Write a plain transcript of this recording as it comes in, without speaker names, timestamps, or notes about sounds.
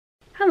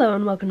Hello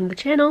and welcome to the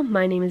channel.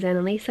 My name is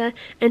Annalisa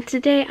and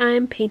today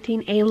I'm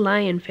painting a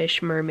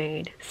lionfish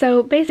mermaid.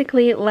 So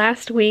basically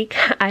last week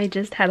I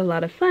just had a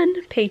lot of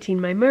fun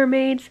painting my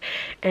mermaids,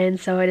 and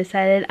so I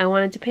decided I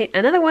wanted to paint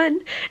another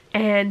one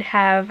and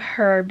have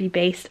her be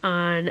based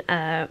on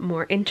a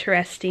more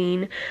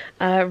interesting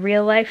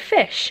real life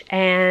fish.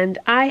 And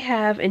I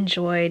have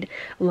enjoyed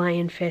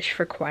lionfish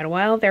for quite a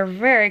while. They're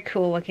very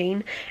cool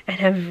looking and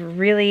have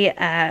really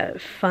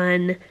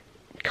fun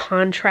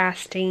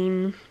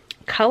contrasting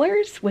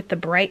colors with the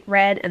bright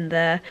red and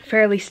the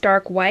fairly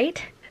stark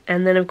white.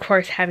 And then of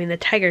course having the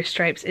tiger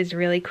stripes is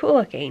really cool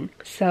looking.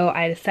 So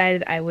I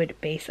decided I would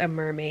base a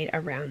mermaid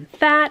around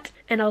that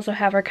and also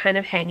have her kind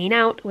of hanging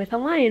out with a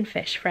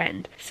lionfish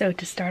friend. So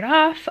to start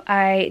off,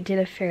 I did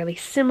a fairly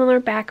similar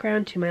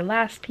background to my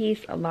last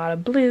piece, a lot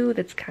of blue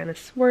that's kind of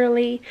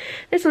swirly.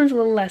 This one's a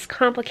little less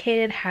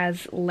complicated,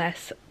 has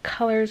less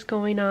colors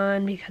going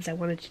on because I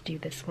wanted to do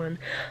this one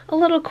a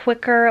little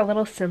quicker, a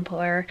little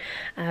simpler,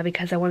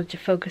 because I wanted to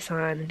focus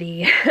on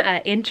the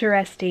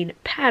interesting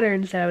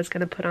patterns that I was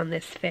going to put on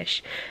this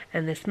fish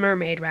and this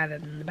mermaid rather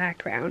than the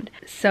background.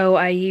 So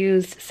I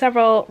used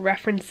several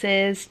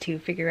references to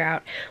figure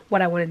out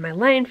what I wanted my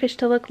lionfish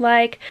to look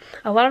like.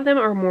 A lot of them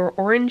are more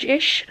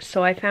orange-ish,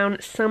 so I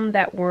found some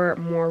that were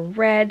more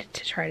red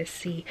to try to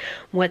see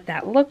what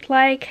that looked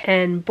like.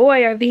 And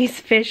boy, are these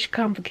fish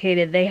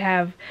complicated. They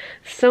have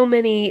so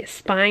many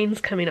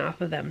spines coming off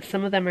of them.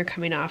 Some of them are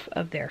coming off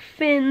of their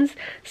fins,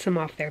 some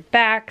off their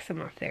back,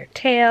 some off their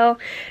tail,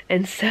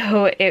 and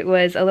so it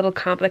was a little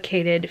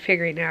complicated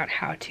figuring out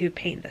how to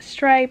paint the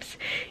stripes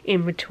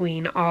in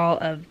between all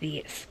of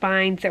the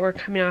spines that were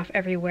coming off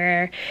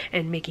everywhere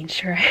and making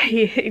sure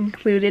I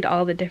included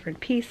all the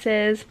different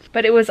pieces.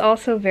 But it was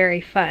also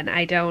very fun.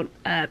 I don't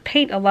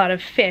paint a lot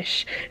of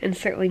fish, and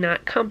certainly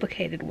not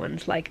complicated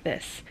ones like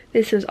this.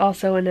 This is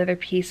also another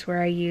piece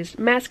where I used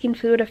masking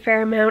fluid a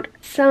fair amount,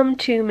 some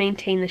to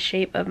maintain the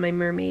shape of my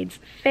mermaid's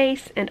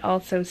face and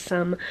also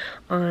some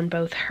on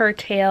both her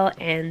tail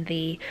and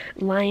the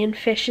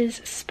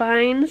lionfish's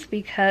spines,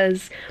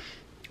 because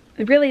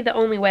really the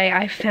only way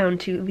I've found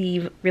to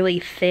leave really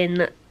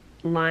thin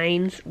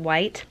lines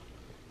white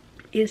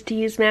is to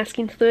use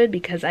masking fluid,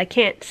 because I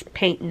can't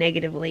paint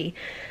negatively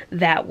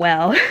that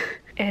well.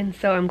 And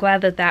so I'm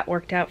glad that that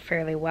worked out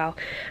fairly well.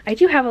 I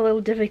do have a little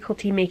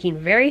difficulty making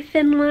very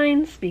thin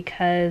lines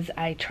because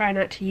I try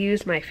not to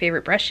use my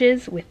favorite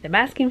brushes with the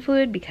masking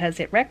fluid because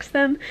it wrecks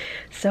them.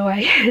 So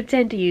I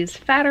tend to use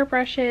fatter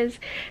brushes,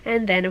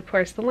 and then of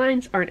course the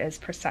lines aren't as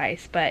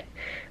precise, but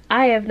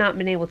I have not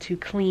been able to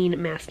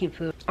clean masking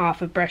fluid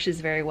off of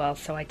brushes very well,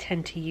 so I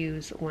tend to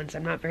use ones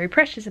I'm not very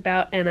precious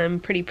about, and I'm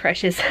pretty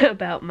precious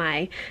about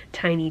my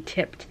tiny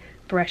tipped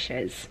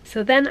brushes.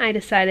 So then I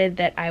decided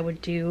that I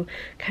would do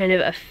kind of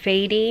a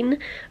fading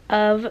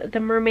of the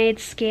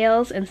mermaid's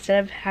scales.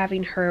 Instead of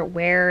having her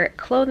wear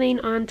clothing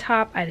on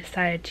top, I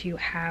decided to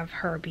have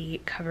her be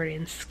covered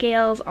in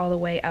scales all the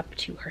way up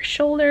to her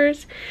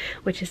shoulders,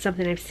 which is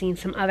something I've seen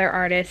some other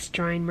artists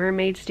drawing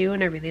mermaids do,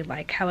 and I really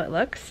like how it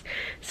looks.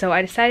 So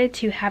I decided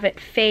to have it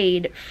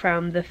fade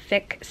from the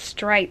thick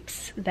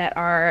stripes that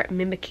are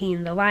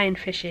mimicking the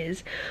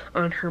lionfishes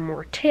on her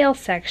more tail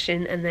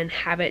section, and then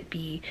have it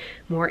be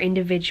more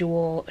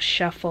individual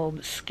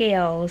shuffled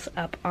scales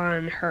up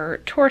on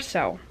her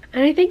torso.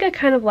 And I think I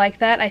kind of like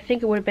that. I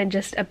think it would have been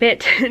just a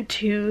bit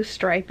too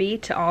stripy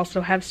to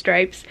also have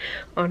stripes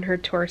on her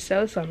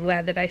torso, so I'm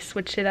glad that I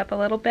switched it up a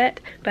little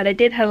bit. But I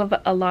did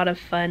have a lot of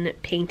fun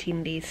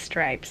painting these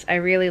stripes. I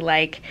really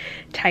like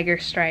tiger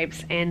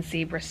stripes and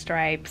zebra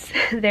stripes.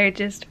 They're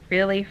just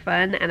really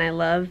fun, and I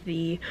love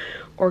the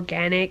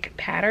organic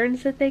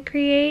patterns that they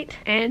create.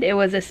 And it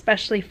was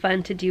especially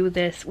fun to do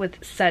this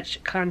with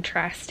such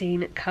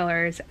contrasting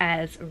colors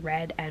as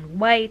red and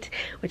white,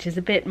 which is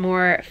a bit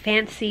more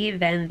fancy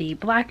than the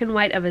black and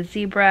white of a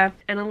zebra,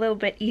 and a little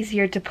bit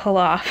easier to pull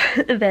off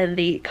than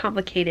the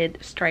complicated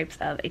stripes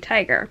of a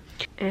tiger.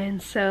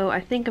 And so I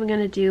think I'm going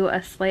to do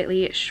a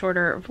slightly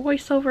shorter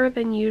voiceover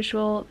than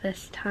usual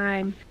this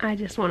time. I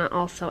just want to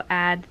also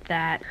add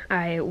that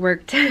I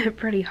worked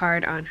pretty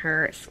hard on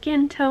her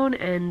skin tone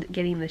and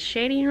getting the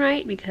shading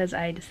right, because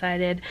I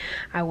decided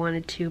I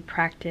wanted to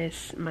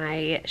practice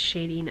my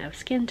shading of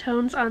skin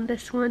tones on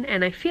this one,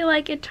 and I feel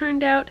like it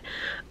turned out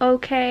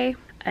okay.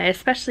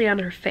 Especially on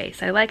her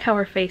face. I like how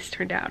her face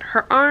turned out.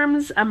 Her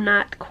arms I'm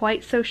not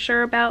quite so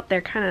sure about. They're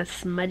kind of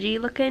smudgy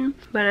looking,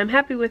 but I'm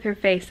happy with her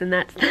face, and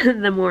that's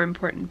the more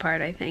important part,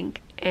 I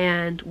think.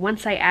 And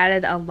once I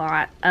added a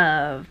lot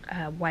of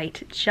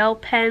white gel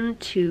pen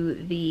to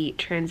the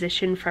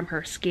transition from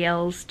her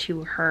scales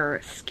to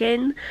her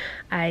skin,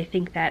 I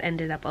think that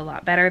ended up a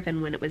lot better than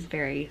when it was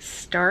very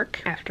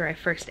stark after I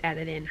first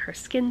added in her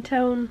skin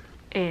tone.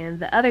 And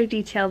the other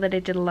detail that I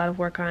did a lot of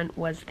work on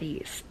was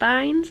the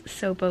spines.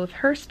 So both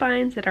her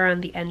spines that are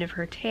on the end of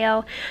her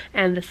tail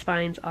and the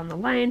spines on the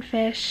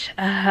lionfish.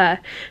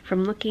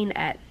 From looking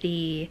at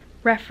the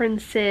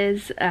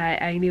references.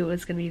 I knew it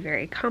was going to be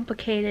very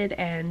complicated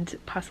and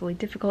possibly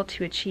difficult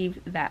to achieve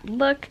that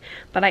look,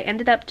 but I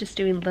ended up just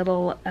doing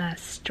little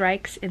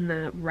strikes in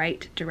the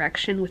right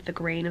direction with the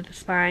grain of the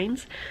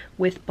spines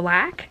with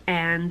black,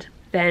 and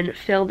then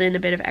filled in a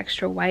bit of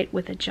extra white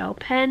with a gel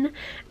pen,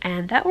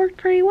 and that worked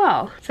pretty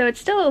well. So it's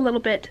still a little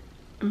bit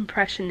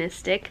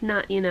impressionistic,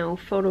 not, you know,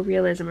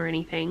 photorealism or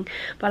anything,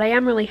 but I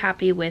am really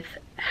happy with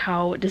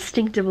how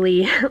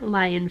distinctively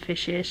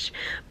lionfishish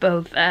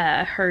both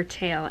her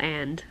tail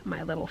and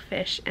my little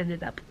fish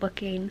ended up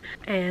looking.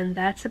 And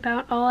that's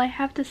about all I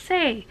have to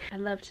say. I'd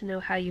love to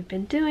know how you've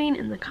been doing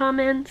in the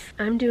comments.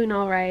 I'm doing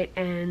all right,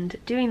 and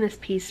doing this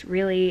piece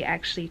really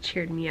actually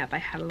cheered me up. I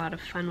had a lot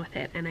of fun with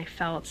it, and I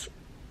felt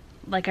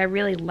like I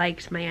really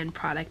liked my end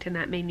product, and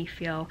that made me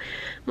feel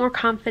more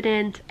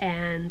confident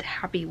and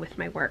happy with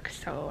my work.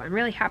 So I'm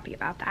really happy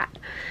about that.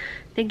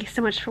 Thank you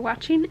so much for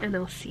watching, and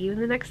I'll see you in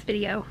the next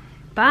video.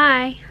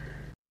 Bye!